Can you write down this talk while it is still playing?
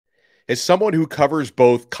As someone who covers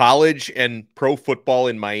both college and pro football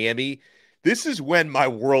in Miami, this is when my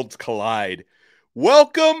worlds collide.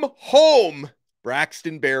 Welcome home,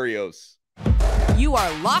 Braxton Berrios. You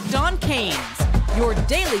are Locked On Canes, your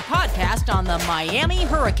daily podcast on the Miami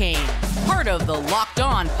Hurricanes, part of the Locked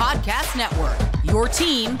On Podcast Network, your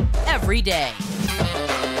team every day.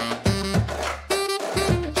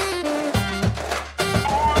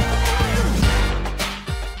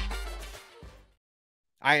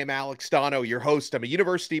 I am Alex Donno, your host. I'm a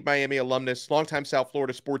University of Miami alumnus, longtime South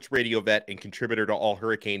Florida sports radio vet, and contributor to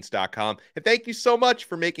allhurricanes.com. And thank you so much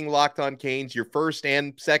for making Locked On Canes your first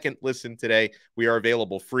and second listen today. We are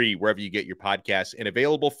available free wherever you get your podcasts and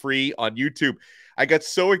available free on YouTube. I got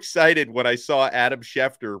so excited when I saw Adam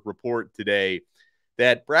Schefter report today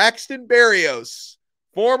that Braxton Berrios,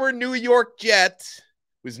 former New York Jet,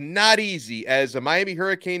 was not easy. As a Miami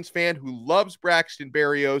Hurricanes fan who loves Braxton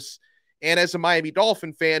Berrios, and as a Miami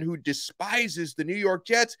Dolphin fan who despises the New York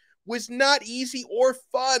Jets, was not easy or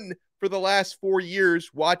fun for the last 4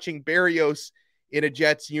 years watching Berrios in a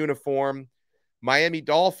Jets uniform. Miami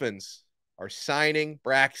Dolphins are signing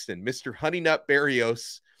Braxton, Mr. Honey Nut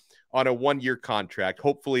Berrios, on a 1-year contract.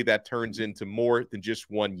 Hopefully that turns into more than just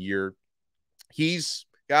 1 year.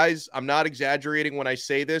 Guys, I'm not exaggerating when I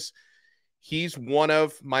say this. He's one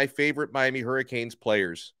of my favorite Miami Hurricanes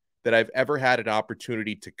players that I've ever had an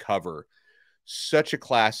opportunity to cover. Such a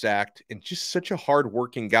class act and just such a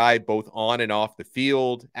hardworking guy, both on and off the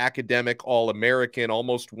field. Academic All-American,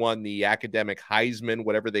 almost won the academic Heisman,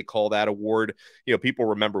 whatever they call that award. You know, people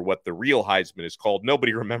remember what the real Heisman is called.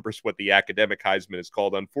 Nobody remembers what the academic Heisman is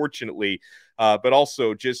called, unfortunately. But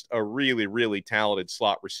also just a really, really talented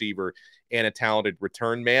slot receiver and a talented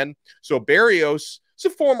return man. So Berrios is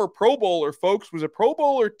a former Pro Bowler, folks, was a Pro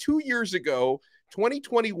Bowler 2 years ago,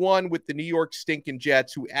 2021, with the New York Stinking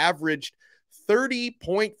Jets, who averaged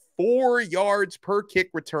 30.4 yards per kick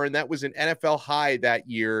return. That was an NFL high that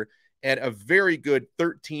year, and a very good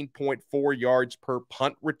 13.4 yards per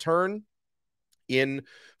punt return. In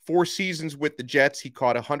 4 seasons with the Jets, he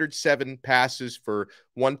caught 107 passes for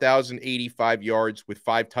 1,085 yards with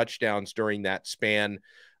 5 touchdowns during that span.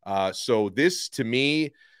 So this, to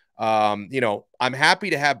me, I'm happy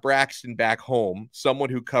to have Braxton back home, someone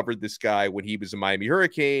who covered this guy when he was a Miami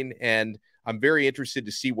Hurricane, and I'm very interested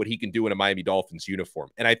to see what he can do in a Miami Dolphins uniform.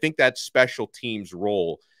 And I think that special teams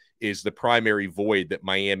role is the primary void that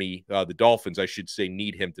the Dolphins, I should say,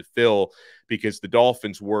 need him to fill, because the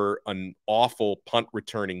Dolphins were an awful punt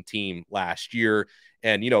returning team last year.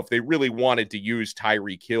 And, if they really wanted to use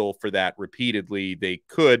Tyreek Hill for that repeatedly, they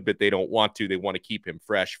could, but they don't want to. They want to keep him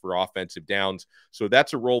fresh for offensive downs. So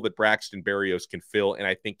that's a role that Braxton Berrios can fill and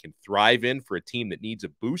I think can thrive in for a team that needs a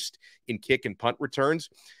boost in kick and punt returns.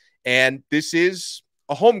 And this is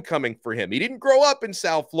a homecoming for him. He didn't grow up in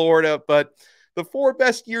South Florida, but the 4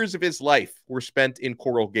 best years of his life were spent in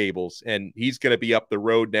Coral Gables, and he's going to be up the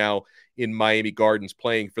road now in Miami Gardens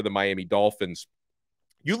playing for the Miami Dolphins.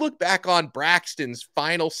 You look back on Braxton's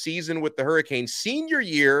final season with the Hurricanes, senior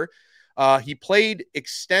year, he played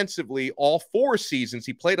extensively all 4 seasons.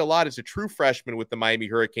 He played a lot as a true freshman with the Miami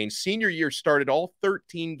Hurricanes. Senior year started all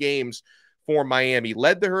 13 games for Miami,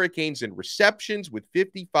 led the Hurricanes in receptions with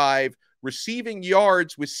 55, receiving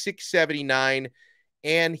yards with 679,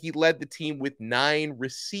 and he led the team with 9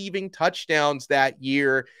 receiving touchdowns that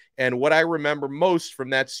year. And what I remember most from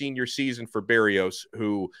that senior season for Berrios,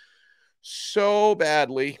 who so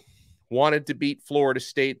badly wanted to beat Florida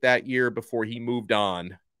State that year before he moved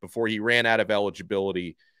on, before he ran out of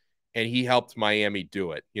eligibility, and he helped Miami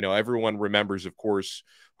do it. Everyone remembers, of course,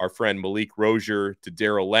 our friend Malik Rozier to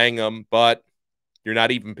Darrell Langham, but you're not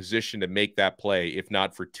even positioned to make that play if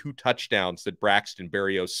not for 2 touchdowns that Braxton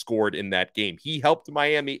Berrios scored in that game. He helped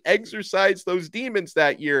Miami exercise those demons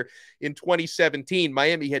that year in 2017.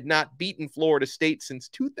 Miami had not beaten Florida State since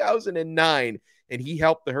 2009, and he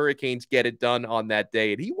helped the Hurricanes get it done on that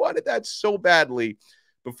day, and he wanted that so badly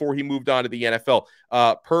before he moved on to the NFL.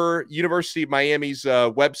 Per University of Miami's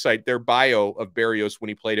website, their bio of Berrios when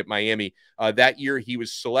he played at Miami, that year he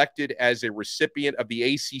was selected as a recipient of the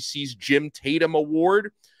ACC's Jim Tatum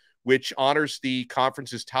Award, which honors the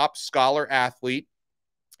conference's top scholar athlete.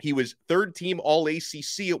 He was 3rd team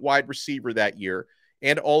All-ACC at wide receiver that year,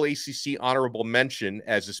 and All-ACC honorable mention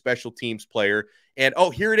as a special teams player. And,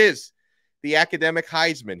 here it is, the academic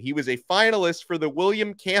Heisman. He was a finalist for the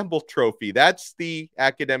William Campbell Trophy. That's the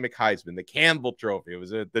academic Heisman, the Campbell Trophy. It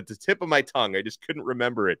was at the tip of my tongue. I just couldn't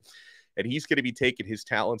remember it. And he's going to be taking his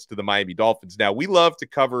talents to the Miami Dolphins. Now, we love to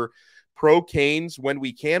cover pro Canes when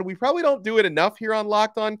we can. We probably don't do it enough here on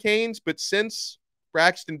Locked On Canes, but since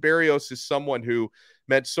Braxton Berrios is someone who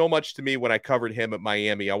meant so much to me when I covered him at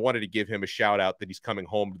Miami. I wanted to give him a shout out that he's coming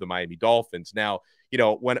home to the Miami Dolphins. Now,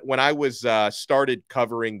 when I was started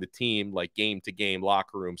covering the team, like game to game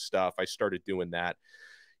locker room stuff, I started doing that,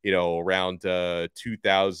 around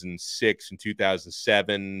 2006 and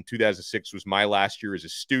 2007. 2006 was my last year as a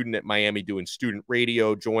student at Miami doing student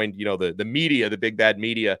radio, joined, the media, the big bad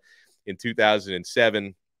media in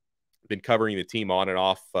 2007. Been covering the team on and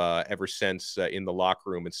off ever since in the locker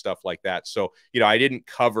room and stuff like that. So, I didn't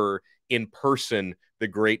cover in person the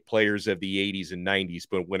great players of the 80s and 90s,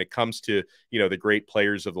 but when it comes to, the great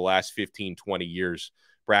players of the last 15, 20 years,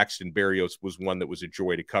 Braxton Berrios was one that was a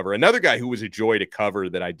joy to cover. Another guy who was a joy to cover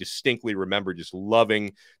that I distinctly remember just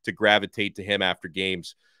loving to gravitate to him after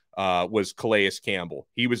games was Calais Campbell.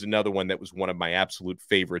 He was another one that was one of my absolute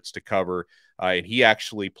favorites to cover. And he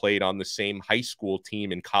actually played on the same high school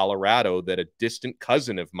team in Colorado that a distant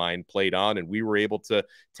cousin of mine played on, and we were able to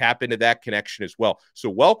tap into that connection as well. So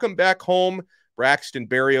welcome back home, Braxton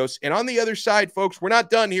Berrios. And on the other side, folks, we're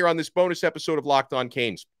not done here on this bonus episode of Locked On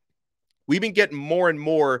Canes. We've been getting more and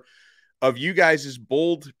more of you guys'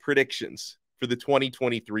 bold predictions for the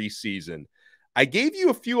 2023 season. I gave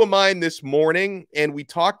you a few of mine this morning, and we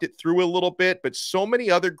talked it through a little bit, but so many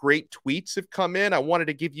other great tweets have come in. I wanted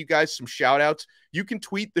to give you guys some shout-outs. You can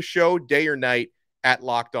tweet the show day or night at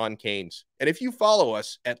Locked On Canes. And if you follow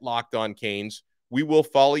us at Locked On Canes, we will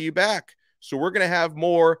follow you back. So we're going to have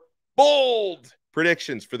more bold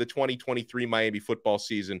predictions for the 2023 Miami football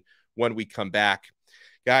season when we come back.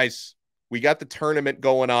 Guys, we got the tournament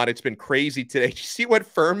going on. It's been crazy today. Did you see what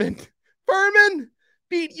Furman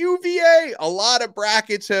beat UVA? A lot of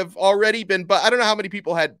brackets have already been, but I don't know how many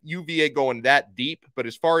people had UVA going that deep, but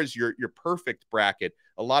as far as your perfect bracket,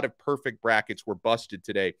 a lot of perfect brackets were busted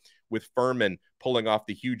today with Furman pulling off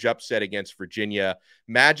the huge upset against Virginia.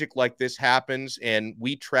 Magic like this happens, and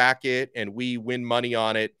we track it and we win money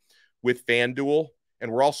on it with FanDuel.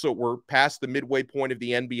 And we're past the midway point of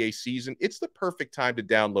the NBA season. It's the perfect time to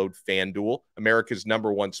download FanDuel, America's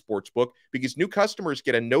 #1 sports book, because new customers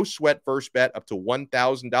get a no-sweat first bet up to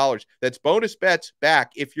 $1,000. That's bonus bets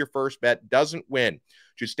back if your first bet doesn't win.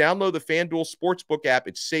 Just download the FanDuel Sportsbook app.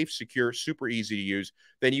 It's safe, secure, super easy to use.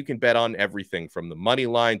 Then you can bet on everything from the money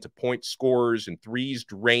line to point scorers and threes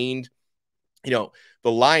drained. The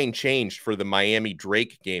line changed for the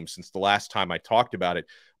Miami-Drake game since the last time I talked about it.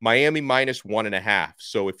 Miami -1.5.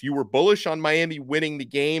 So if you were bullish on Miami winning the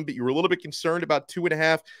game, but you were a little bit concerned about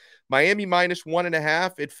 2.5, Miami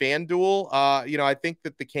 -1.5 at FanDuel. I think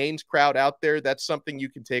that the Canes crowd out there, that's something you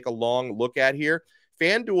can take a long look at here.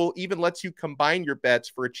 FanDuel even lets you combine your bets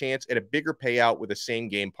for a chance at a bigger payout with a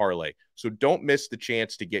same-game parlay. So don't miss the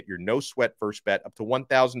chance to get your no-sweat first bet up to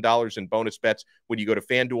 $1,000 in bonus bets when you go to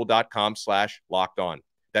FanDuel.com/lockedon.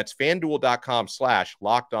 That's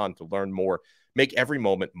FanDuel.com/lockedon to learn more. Make every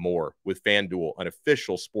moment more with FanDuel, an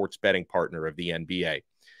official sports betting partner of the NBA.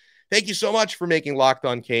 Thank you so much for making Locked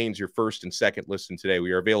On Canes your first and second listen today.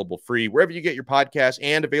 We are available free wherever you get your podcasts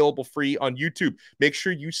and available free on YouTube. Make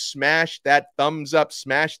sure you smash that thumbs up,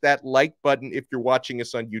 smash that like button if you're watching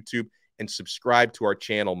us on YouTube, and subscribe to our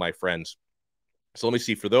channel, my friends. So let me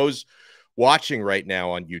see. For those watching right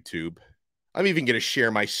now on YouTube, I'm even going to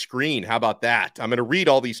share my screen. How about that? I'm going to read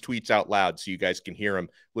all these tweets out loud so you guys can hear them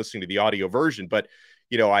listening to the audio version. But,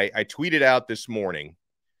 I tweeted out this morning,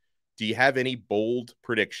 do you have any bold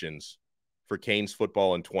predictions for Canes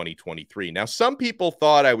football in 2023? Now, some people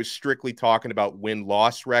thought I was strictly talking about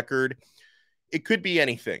win-loss record. It could be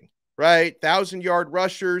anything, right? 1,000-yard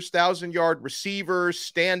rushers, 1,000-yard receivers,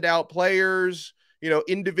 standout players,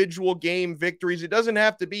 individual game victories. It doesn't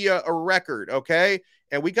have to be a record, okay?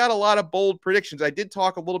 And we got a lot of bold predictions. I did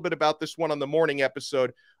talk a little bit about this one on the morning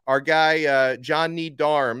episode. Our guy, John Need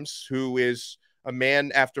Darms, who is a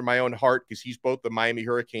man after my own heart because he's both a Miami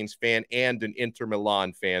Hurricanes fan and an Inter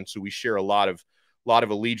Milan fan. So we share a lot of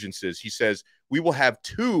allegiances. He says, we will have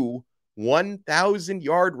 2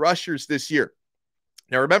 1,000-yard rushers this year.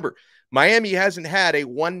 Now, remember, Miami hasn't had a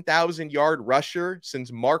 1,000-yard rusher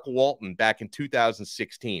since Mark Walton back in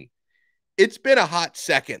 2016. It's been a hot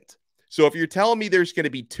second. So if you're telling me there's going to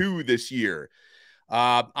be 2 this year,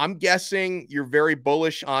 I'm guessing you're very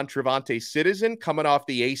bullish on Trevante Citizen coming off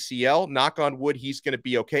the ACL. Knock on wood, he's going to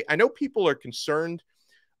be okay. I know people are concerned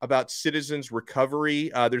about Citizen's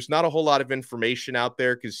recovery. There's not a whole lot of information out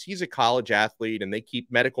there because he's a college athlete and they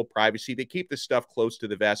keep medical privacy. They keep this stuff close to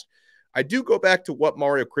the vest. I do go back to what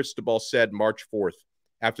Mario Cristobal said March 4th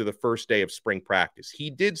after the first day of spring practice. He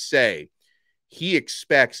did say he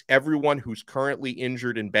expects everyone who's currently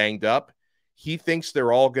injured and banged up, he thinks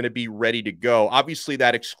they're all going to be ready to go. Obviously,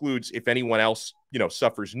 that excludes if anyone else,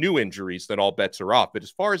 suffers new injuries, then all bets are off. But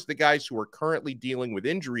as far as the guys who are currently dealing with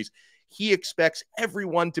injuries, he expects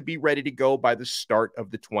everyone to be ready to go by the start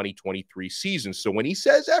of the 2023 season. So when he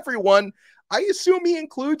says everyone, I assume he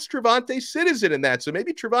includes Trevante Citizen in that. So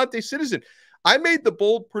maybe Trevante Citizen. I made the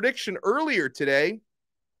bold prediction earlier today.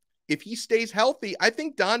 If he stays healthy, I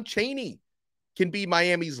think Don Chaney can be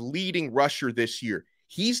Miami's leading rusher this year.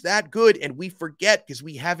 He's that good, and we forget because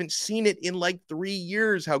we haven't seen it in like 3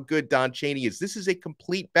 years how good Don Chaney is. This is a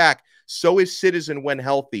complete back. So is Citizen when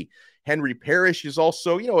healthy. Henry Parrish is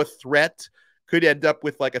also, a threat. Could end up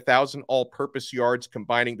with like 1,000 all-purpose yards,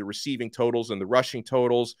 combining the receiving totals and the rushing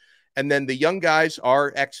totals. And then the young guys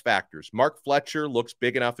are X factors. Mark Fletcher looks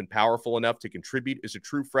big enough and powerful enough to contribute as a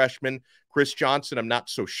true freshman. Chris Johnson, I'm not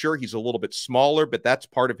so sure. He's a little bit smaller, but that's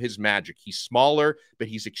part of his magic. He's smaller, but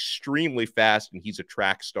he's extremely fast, and he's a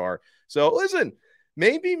track star. So listen,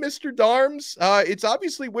 maybe Mr. Darms, it's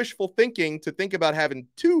obviously wishful thinking to think about having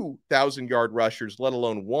 2,000-yard rushers, let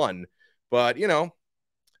alone one. But,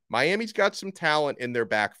 Miami's got some talent in their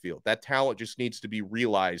backfield. That talent just needs to be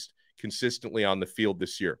realized consistently on the field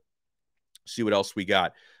this year. See what else we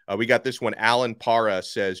got. We got this one. Alan Para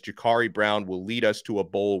says Jakari Brown will lead us to a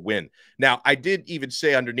bowl win. Now, I did even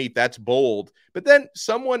say underneath that's bold, but then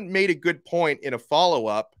someone made a good point in a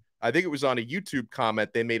follow-up. I think it was on a YouTube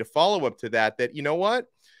comment. They made a follow-up to that, you know what?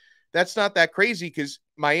 That's not that crazy because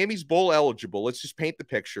Miami's bowl eligible. Let's just paint the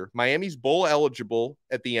picture. Miami's bowl eligible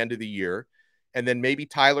at the end of the year. And then maybe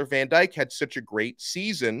Tyler Van Dyke had such a great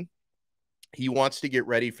season. He wants to get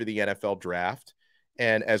ready for the NFL draft.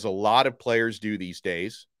 And as a lot of players do these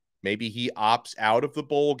days, maybe he opts out of the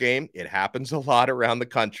bowl game. It happens a lot around the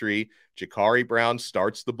country. Jakari Brown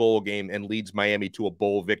starts the bowl game and leads Miami to a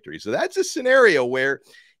bowl victory. So that's a scenario where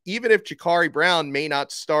even if Jakari Brown may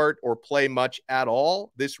not start or play much at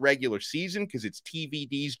all this regular season because it's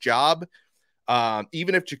TVD's job,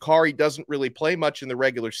 even if Jakari doesn't really play much in the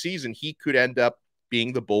regular season, he could end up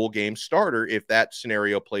being the bowl game starter if that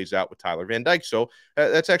scenario plays out with Tyler Van Dyke. So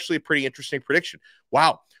that's actually a pretty interesting prediction.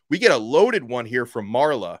 Wow. We get a loaded one here from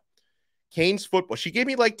Marla. Canes football. She gave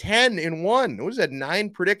me like 10 in one. What was that?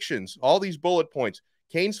 9 predictions. All these bullet points.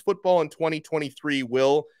 Canes football in 2023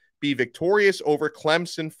 will be victorious over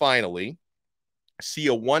Clemson finally. See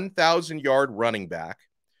a 1,000-yard running back.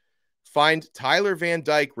 Find Tyler Van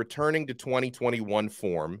Dyke returning to 2021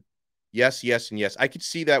 form. Yes, yes, and yes. I could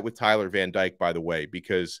see that with Tyler Van Dyke, by the way,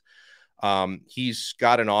 because he's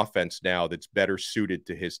got an offense now that's better suited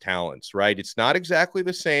to his talents, right? It's not exactly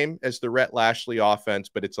the same as the Rhett Lashley offense,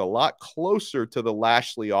 but it's a lot closer to the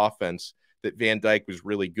Lashley offense that Van Dyke was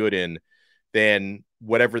really good in than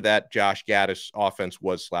whatever that Josh Gaddis offense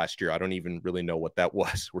was last year. I don't even really know what that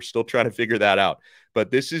was. We're still trying to figure that out.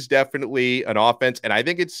 But this is definitely an offense, and I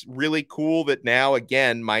think it's really cool that now,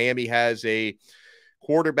 again, Miami has a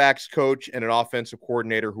quarterbacks coach and an offensive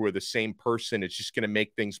coordinator who are the same person. It's just going to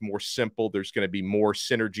make things more simple. There's going to be more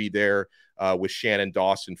synergy there with Shannon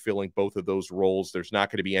Dawson filling both of those roles. There's not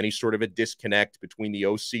going to be any sort of a disconnect between the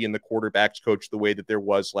OC and the quarterbacks coach the way that there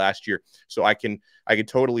was last year. So I can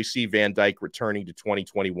totally see Van Dyke returning to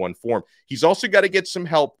 2021 form. He's also got to get some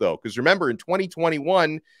help, though, because remember, in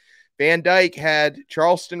 2021, Van Dyke had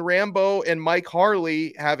Charleston Rambo and Mike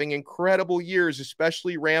Harley having incredible years,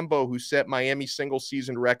 especially Rambo, who set Miami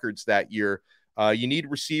single-season records that year. You need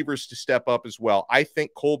receivers to step up as well. I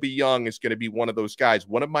think Colby Young is going to be one of those guys.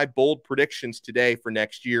 One of my bold predictions today for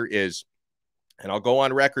next year is, and I'll go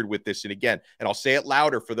on record with this, and again, and I'll say it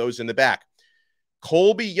louder for those in the back,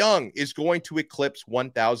 Colby Young is going to eclipse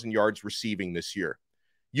 1,000 yards receiving this year.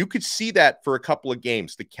 You could see that for a couple of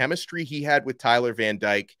games. The chemistry he had with Tyler Van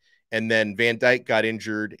Dyke, and then Van Dyke got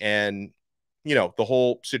injured, and, the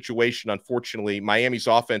whole situation, unfortunately, Miami's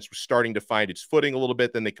offense was starting to find its footing a little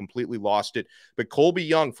bit. Then they completely lost it. But Colby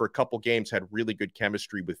Young, for a couple games, had really good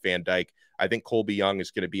chemistry with Van Dyke. I think Colby Young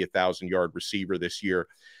is going to be a 1,000-yard receiver this year.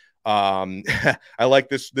 I like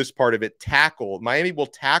this part of it. Tackle. Miami will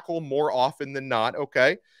tackle more often than not.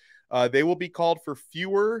 Okay. They will be called for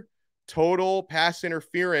fewer total pass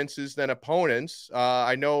interferences than opponents.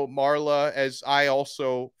 I know, Marla, as I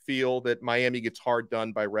also feel that Miami gets hard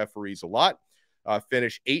done by referees a lot.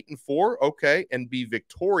 Finish 8-4, okay, and be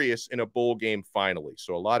victorious in a bowl game finally.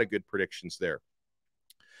 So a lot of good predictions there.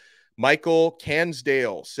 Michael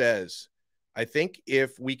Cansdale says, I think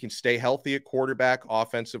if we can stay healthy at quarterback,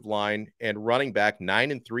 offensive line, and running back,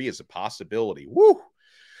 9-3 is a possibility. Woo!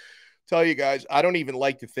 Tell you guys, I don't even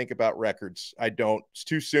like to think about records. I don't. It's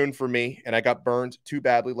too soon for me, and I got burned too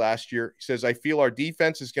badly last year. He says, I feel our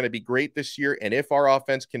defense is going to be great this year, and if our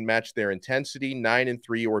offense can match their intensity,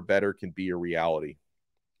 9-3 or better can be a reality.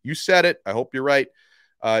 You said it. I hope you're right.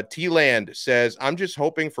 T-Land says, I'm just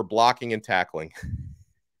hoping for blocking and tackling.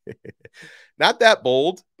 Not that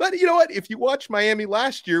bold, but you know what? If you watch Miami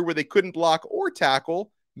last year where they couldn't block or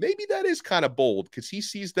tackle, maybe that is kind of bold because he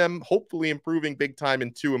sees them hopefully improving big time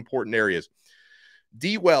in two important areas.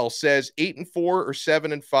 D-Well says 8-4 or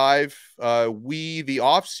 7-5. We, the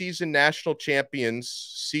off-season national champions,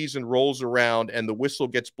 season rolls around and the whistle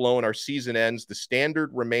gets blown. Our season ends. The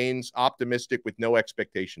standard remains optimistic with no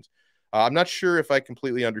expectations. I'm not sure if I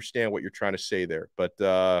completely understand what you're trying to say there, but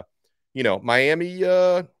Miami,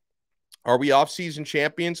 are we off-season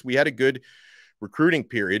champions? We had a good recruiting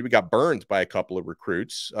period. We got burned by a couple of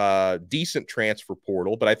recruits, decent transfer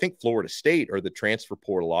portal, but I think Florida State are the transfer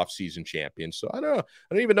portal off-season champions. So I don't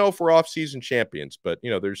even know if we're off-season champions, but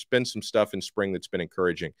there's been some stuff in spring that's been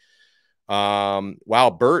encouraging.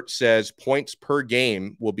 Wow, Bert says points per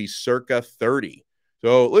game will be circa 30.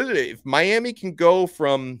 So if Miami can go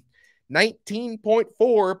from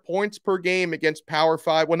 19.4 points per game against Power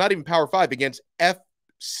 5, well, not even Power 5, against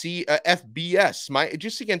FBS,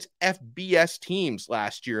 just against FBS teams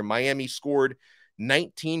last year, Miami scored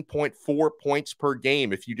 19.4 points per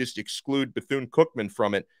game. If you just exclude Bethune-Cookman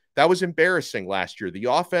from it, that was embarrassing last year. The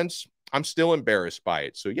offense, I'm still embarrassed by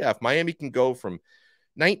it. So yeah, if Miami can go from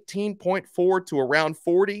 19.4 to around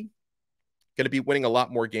 40, going to be winning a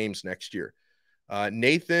lot more games next year.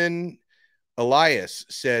 Nathan Elias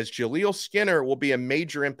says Jaleel Skinner will be a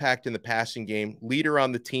major impact in the passing game, leader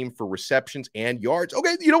on the team for receptions and yards.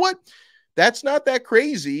 Okay, you know what? That's not that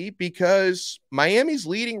crazy because Miami's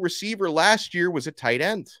leading receiver last year was a tight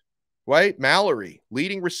end, right? Mallory,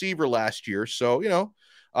 leading receiver last year. So,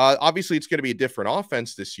 obviously it's going to be a different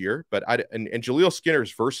offense this year, but Jaleel Skinner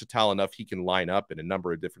is versatile enough. He can line up in a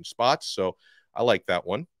number of different spots. So I like that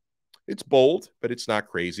one. It's bold, but it's not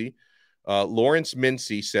crazy. Lawrence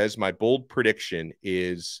Mincy says, my bold prediction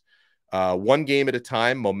is one game at a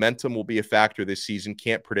time. Momentum will be a factor this season.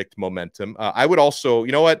 Can't predict momentum. I would also,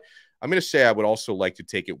 you know what? I'm going to say I would also like to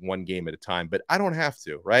take it one game at a time, but I don't have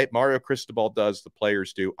to, right? Mario Cristobal does. The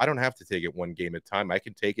players do. I don't have to take it one game at a time. I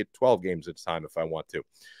can take it 12 games at a time if I want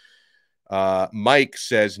to. Mike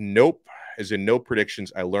says, nope, as in no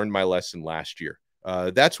predictions. I learned my lesson last year.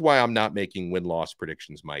 That's why I'm not making win-loss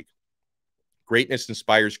predictions, Mike. Greatness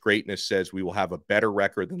inspires greatness says we will have a better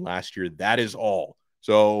record than last year. That is all.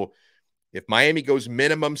 So if Miami goes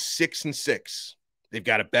minimum 6-6, they've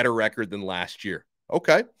got a better record than last year.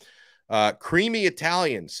 Okay. Creamy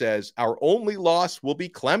Italian says our only loss will be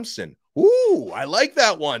Clemson. Ooh, I like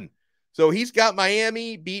that one. So he's got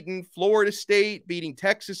Miami beating Florida State, beating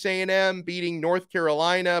Texas A&M, beating North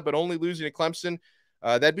Carolina, but only losing to Clemson.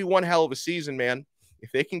 That'd be one hell of a season, man.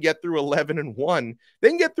 If they can get through 11-1, they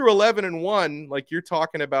can get through 11-1. Like you're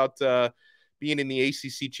talking about being in the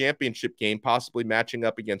ACC championship game, possibly matching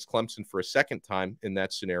up against Clemson for a second time in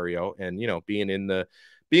that scenario, and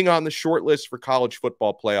being on the short list for college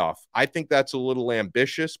football playoff. I think that's a little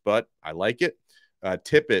ambitious, but I like it.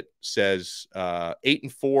 Tippett says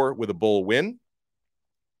 8-4 with a bowl win.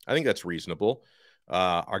 I think that's reasonable.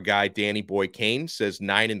 Our guy Danny Boy Kane says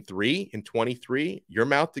 9-3 in 23. Your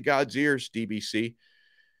mouth to God's ears, DBC.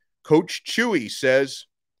 Coach Chewy says,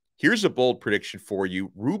 here's a bold prediction for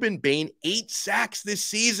you. Ruben Bain, 8 sacks this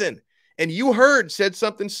season. And you said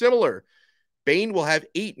something similar. Bain will have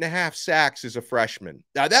 8.5 sacks as a freshman.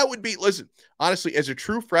 Now that would be, listen, honestly, as a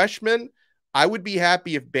true freshman, I would be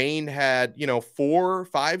happy if Bain had, 4 or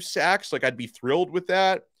 5 sacks. Like I'd be thrilled with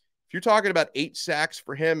that. If you're talking about 8 sacks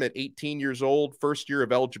for him at 18 years old, first year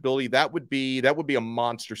of eligibility, that would be a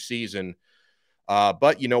monster season.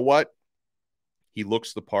 But you know what? He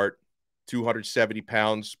looks the part. 270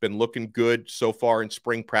 pounds, been looking good so far in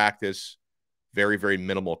spring practice. Very, very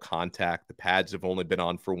minimal contact. The pads have only been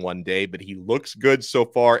on for one day, but he looks good so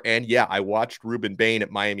far. And yeah, I watched Ruben Bain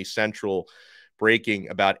at Miami Central breaking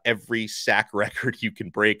about every sack record you can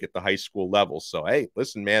break at the high school level. So, hey,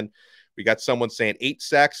 listen, man, we got someone saying 8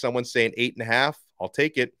 sacks, someone saying 8.5. I'll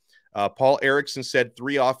take it. Paul Erickson said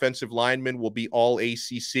 3 offensive linemen will be all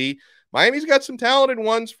ACC. Miami's got some talented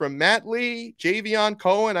ones from Matt Lee, Javion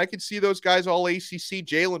Cohen. I could see those guys all ACC.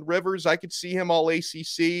 Jalen Rivers, I could see him all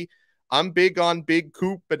ACC. I'm big on Big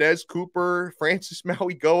Coop, Badez Cooper, Francis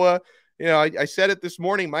Mauigoa. I said it this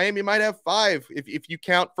morning. Miami might have 5. If you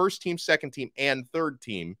count first team, second team, and third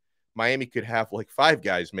team, Miami could have like 5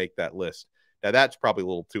 guys make that list. Now, that's probably a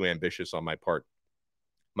little too ambitious on my part.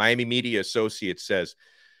 Miami Media Associates says,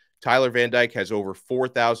 Tyler Van Dyke has over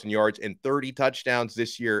 4,000 yards and 30 touchdowns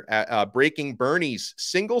this year, breaking Bernie's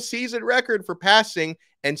single-season record for passing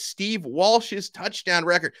and Steve Walsh's touchdown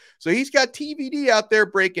record. So he's got TVD out there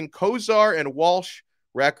breaking Kozar and Walsh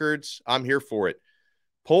records. I'm here for it.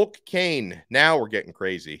 Polk Kane. Now we're getting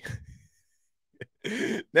crazy.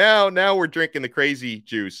 Now we're drinking the crazy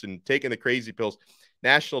juice and taking the crazy pills.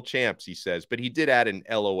 National champs, he says, but he did add an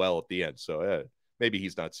LOL at the end, so maybe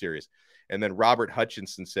he's not serious. And then Robert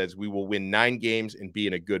Hutchinson says, we will win 9 games and be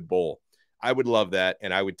in a good bowl. I would love that,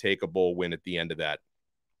 and I would take a bowl win at the end of that.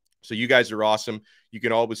 So you guys are awesome. You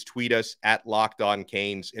can always tweet us at Locked On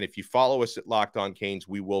Canes, and if you follow us at Locked On Canes,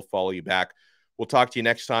 we will follow you back. We'll talk to you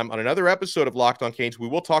next time on another episode of Locked On Canes. We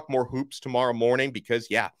will talk more hoops tomorrow morning because,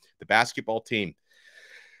 yeah, the basketball team.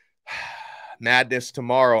 Madness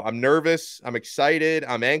tomorrow. I'm nervous. I'm excited.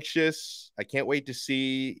 I'm anxious. I can't wait to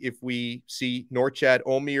see if we see Norchad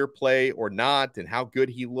Omier play or not and how good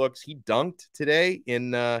he looks. He dunked today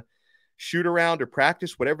in shoot around or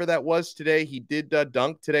practice, whatever that was today. He did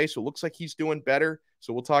dunk today, so it looks like he's doing better.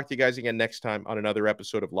 So we'll talk to you guys again next time on another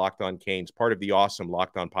episode of Locked On Canes, part of the awesome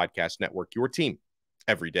Locked On Podcast Network, your team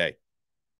every day.